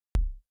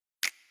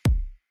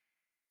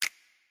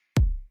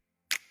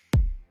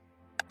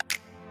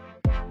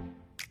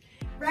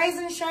Rise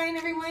and shine,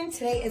 everyone.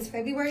 Today is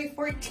February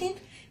 14th,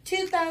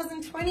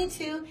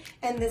 2022,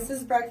 and this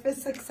is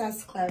Breakfast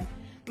Success Club.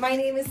 My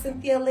name is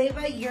Cynthia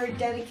Leyva, your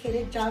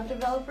dedicated job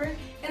developer,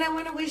 and I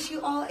want to wish you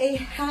all a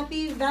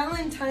happy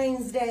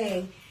Valentine's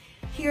Day.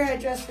 Here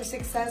at Dress for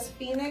Success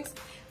Phoenix,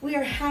 we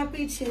are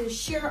happy to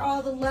share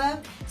all the love.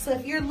 So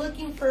if you're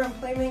looking for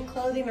employment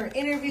clothing or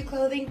interview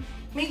clothing,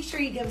 make sure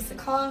you give us a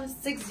call,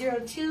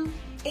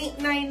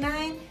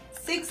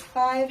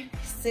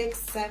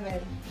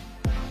 602-899-6567.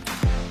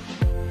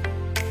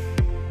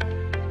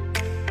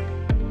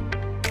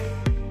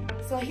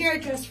 So here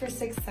at Dress for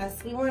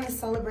Success, we want to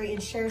celebrate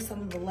and share some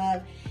of the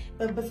love.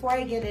 But before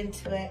I get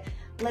into it,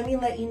 let me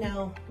let you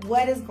know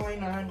what is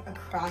going on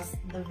across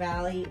the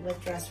valley with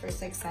Dress for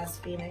Success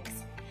Phoenix.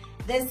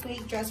 This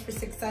week, Dress for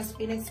Success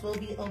Phoenix will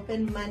be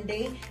open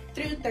Monday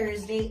through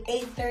Thursday,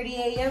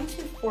 8:30 a.m.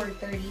 to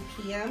 4:30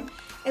 p.m.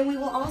 And we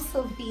will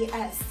also be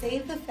at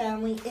Save the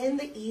Family in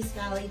the East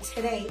Valley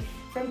today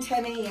from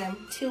 10 a.m.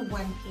 to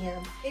 1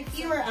 p.m. If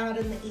you are out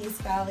in the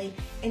East Valley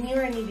and you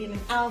are needing an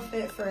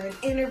outfit for an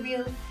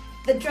interview,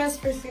 the Dress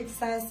for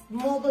Success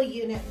mobile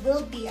unit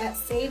will be at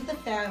Save the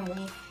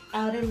Family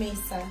out in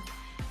Mesa.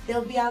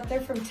 They'll be out there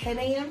from 10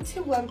 a.m.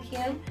 to 1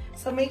 p.m.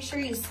 So make sure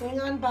you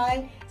swing on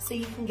by so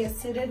you can get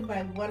suited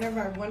by one of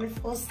our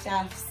wonderful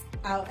staffs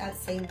out at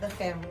Save the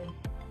Family.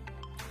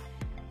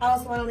 I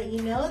also want to let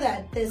you know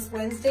that this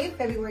Wednesday,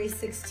 February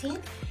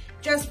 16th,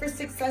 Dress for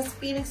Success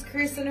Phoenix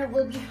Career Center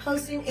will be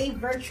hosting a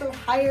virtual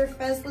hire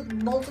fest with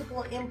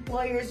multiple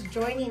employers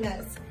joining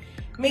us.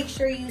 Make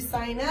sure you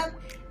sign up,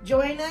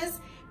 join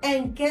us,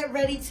 and get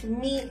ready to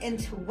meet and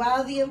to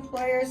wow the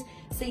employers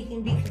so you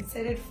can be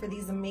considered for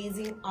these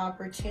amazing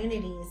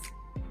opportunities.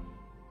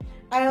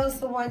 I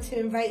also want to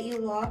invite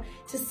you all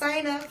to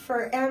sign up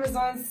for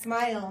Amazon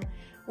Smile,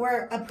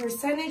 where a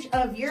percentage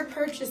of your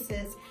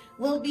purchases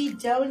will be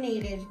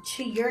donated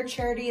to your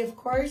charity, of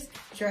course,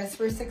 Dress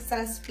for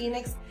Success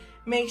Phoenix.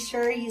 Make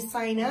sure you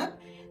sign up.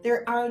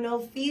 There are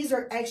no fees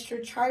or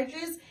extra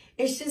charges.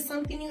 It's just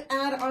something you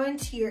add on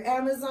to your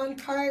Amazon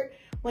cart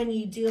when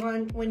you go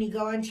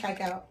on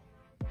checkout.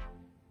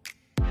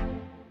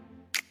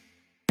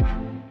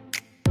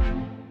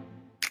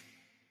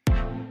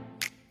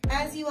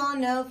 As you all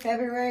know,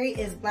 February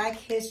is Black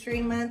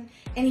History Month,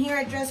 and here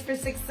at Dress for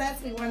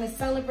Success, we want to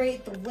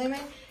celebrate the women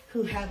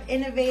who have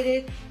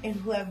innovated and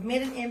who have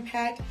made an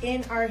impact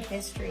in our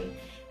history.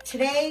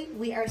 Today,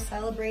 we are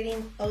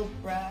celebrating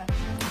Oprah.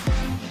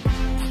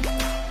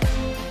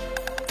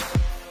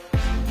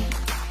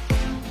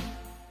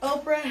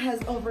 Oprah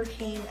has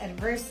overcome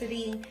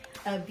adversity,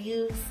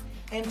 abuse,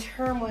 and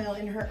turmoil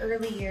in her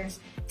early years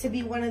to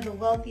be one of the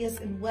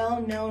wealthiest and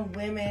well-known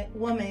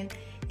women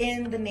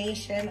in the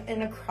nation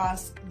and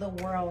across the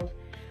world.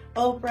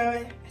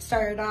 Oprah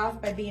started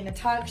off by being a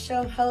talk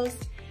show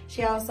host.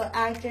 She also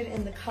acted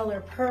in The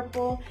Color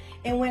Purple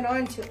and went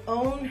on to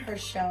own her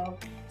show,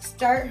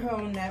 start her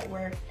own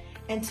network,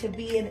 and to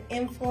be an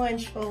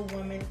influential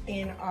woman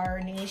in our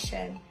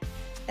nation.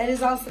 That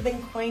has also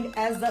been coined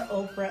as the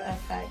Oprah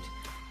effect,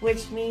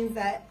 which means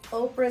that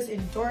Oprah's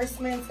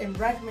endorsements and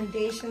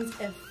recommendations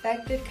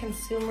affected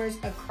consumers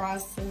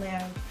across the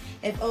land.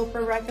 If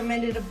Oprah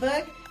recommended a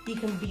book, you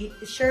can be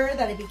sure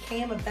that it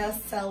became a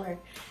bestseller.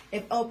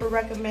 If Oprah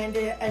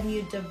recommended a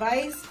new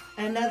device,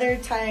 another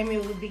time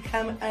it would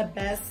become a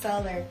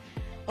bestseller.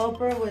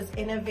 Oprah was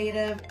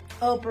innovative.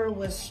 Oprah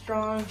was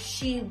strong.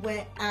 She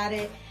went at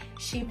it.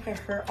 She put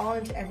her all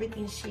into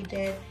everything she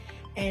did,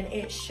 and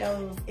it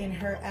shows in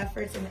her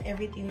efforts and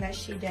everything that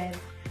she did.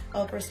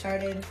 Oprah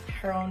started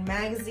her own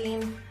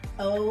magazine,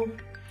 O.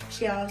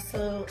 She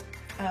also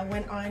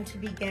went on to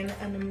begin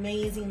an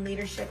amazing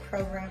leadership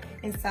program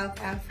in South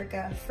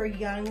Africa for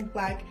young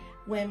Black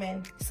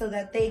women so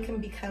that they can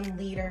become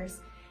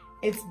leaders.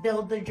 It's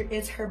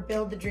her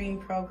Build the Dream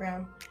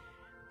program.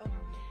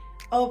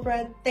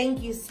 Oprah,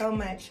 thank you so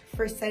much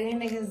for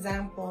setting an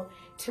example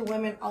to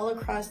women all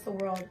across the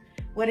world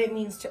what it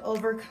means to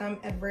overcome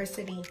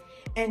adversity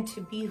and to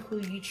be who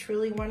you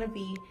truly want to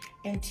be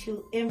and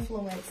to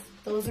influence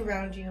those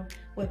around you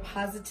with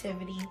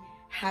positivity,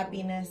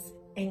 happiness,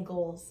 and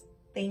goals.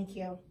 Thank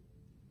you.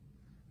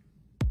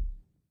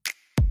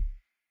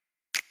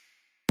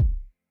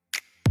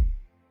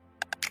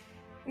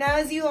 Now,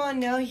 as you all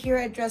know, here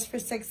at Dress for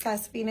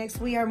Success Phoenix,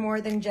 we are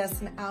more than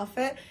just an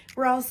outfit.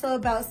 We're also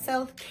about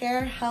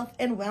self-care, health,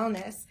 and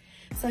wellness.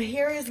 So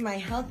here is my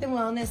health and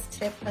wellness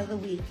tip of the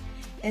week,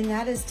 and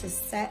that is to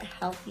set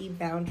healthy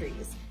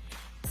boundaries.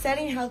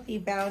 Setting healthy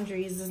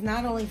boundaries is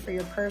not only for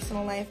your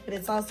personal life, but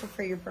it's also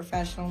for your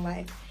professional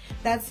life.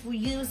 That's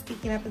you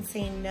speaking up and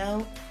saying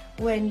no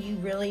when you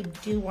really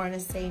do want to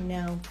say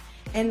no,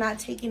 and not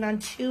taking on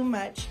too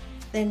much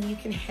than you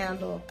can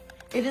handle.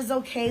 It is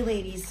okay,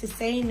 ladies, to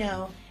say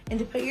no and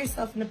to put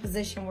yourself in a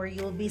position where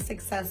you will be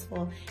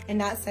successful and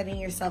not setting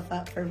yourself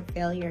up for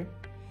failure.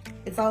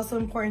 It's also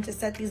important to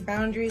set these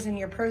boundaries in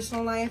your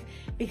personal life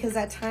because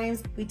at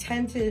times we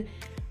tend to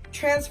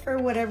transfer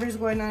whatever's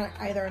going on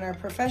either in our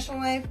professional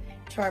life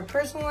to our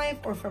personal life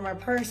or from our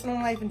personal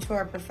life into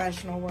our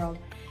professional world.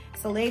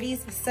 So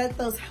ladies, set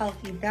those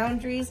healthy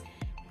boundaries.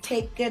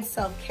 take good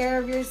self-care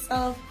of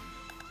yourself,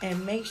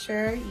 and make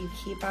sure you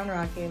keep on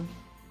rocking.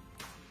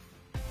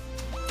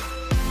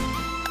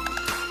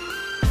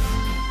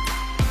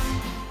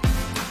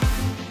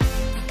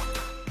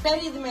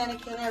 Betty the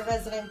Mannequin, our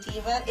resident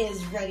diva,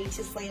 is ready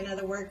to slay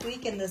another work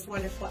week in this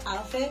wonderful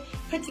outfit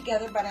put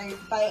together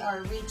by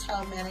our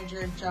retail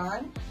manager,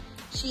 John.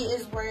 She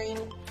is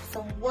wearing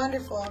some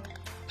wonderful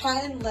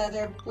patent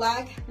leather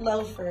black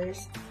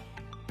loafers,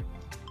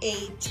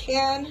 a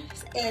tan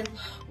and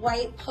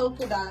white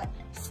polka dot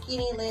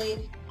skinny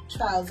leg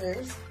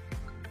trousers,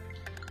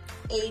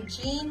 a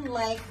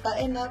jean-like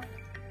button-up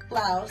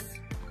blouse,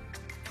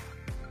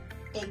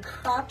 a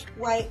cropped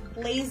white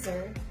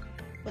blazer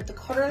with the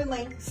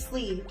quarter-length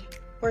sleeve,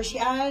 where she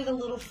added a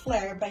little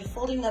flair by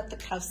folding up the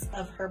cuffs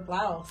of her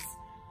blouse.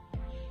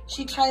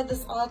 She tied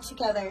this all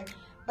together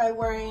by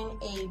wearing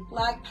a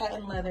black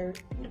patent leather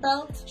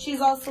belt.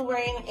 She's also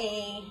wearing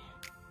a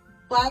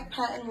black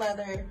patent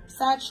leather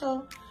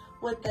satchel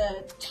with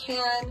a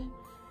tan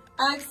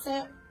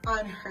accent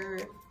on her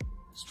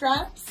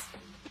straps.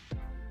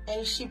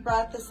 And she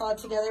brought this all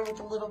together with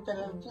a little bit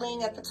of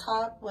bling at the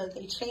top with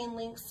a chain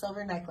link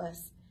silver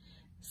necklace.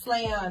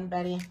 Slay on,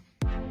 Betty.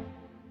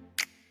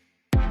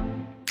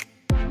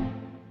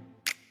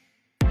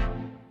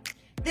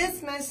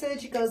 This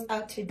message goes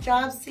out to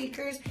job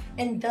seekers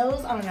and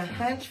those on a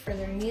hunt for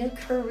their new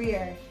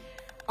career.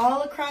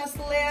 All across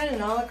the land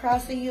and all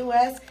across the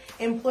U.S.,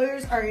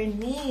 employers are in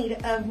need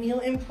of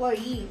new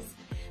employees.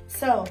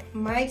 So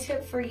my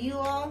tip for you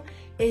all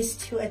is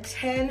to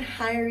attend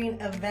hiring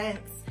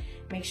events.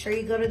 Make sure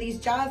you go to these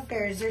job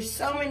fairs. There's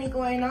so many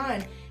going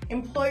on.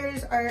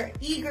 Employers are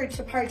eager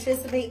to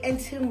participate and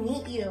to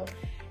meet you.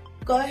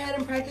 Go ahead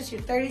and practice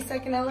your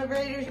 30-second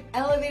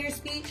elevator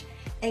speech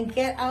and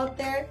get out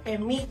there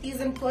and meet these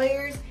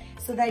employers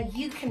so that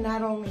you can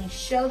not only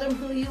show them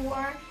who you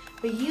are,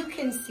 but you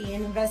can see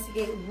and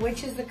investigate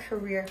which is the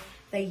career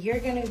that you're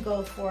gonna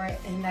go for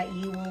and that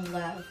you will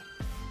love.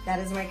 That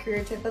is my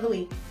career tip of the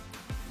week.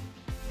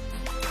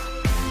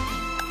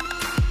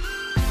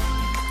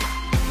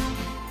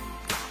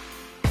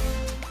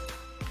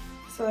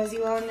 So as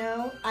you all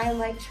know, I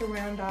like to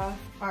round off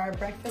our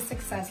Breakfast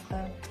Success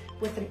Club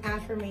with an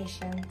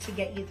affirmation to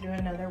get you through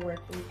another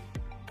work week.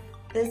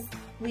 This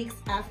week's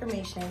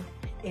affirmation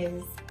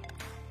is,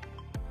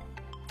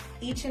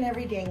 each and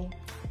every day,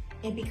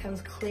 it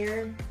becomes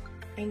clearer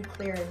and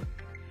clearer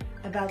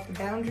about the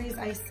boundaries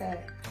I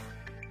set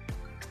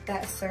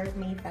that serve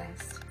me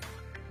best.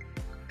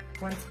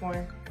 Once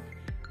more,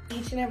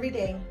 each and every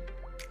day,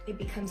 it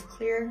becomes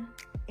clearer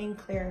and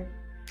clearer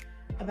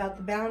about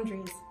the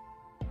boundaries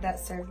that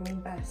serve me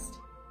best.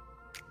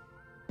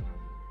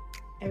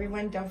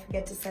 Everyone, don't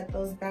forget to set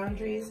those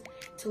boundaries,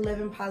 to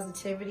live in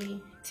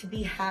positivity, to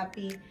be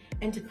happy,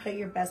 and to put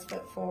your best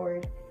foot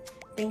forward.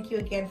 Thank you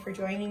again for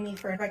joining me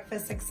for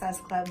Breakfast Success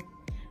Club.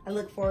 I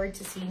look forward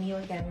to seeing you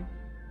again.